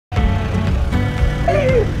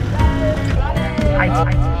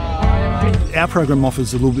our program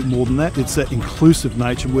offers a little bit more than that. It's that inclusive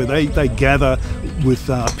nature where they gather with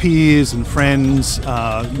peers and friends.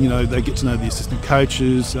 They get to know the assistant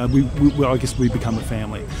coaches. I guess we become a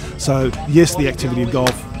family. So yes, the activity of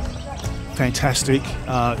golf, fantastic.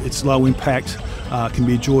 It's low impact. Can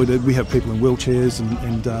be enjoyed. We have people in wheelchairs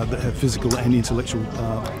and that have physical and intellectual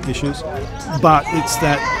issues. But it's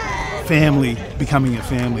that family, becoming a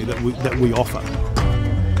family that we offer.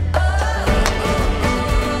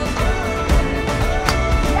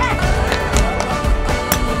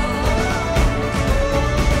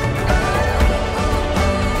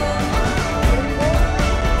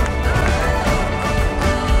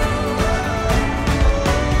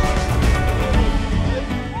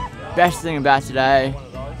 Best thing about today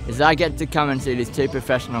is I get to come and see these two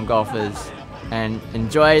professional golfers and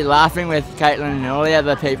enjoy laughing with Caitlin and all the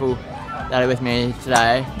other people that are with me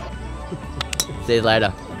today. See you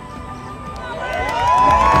later.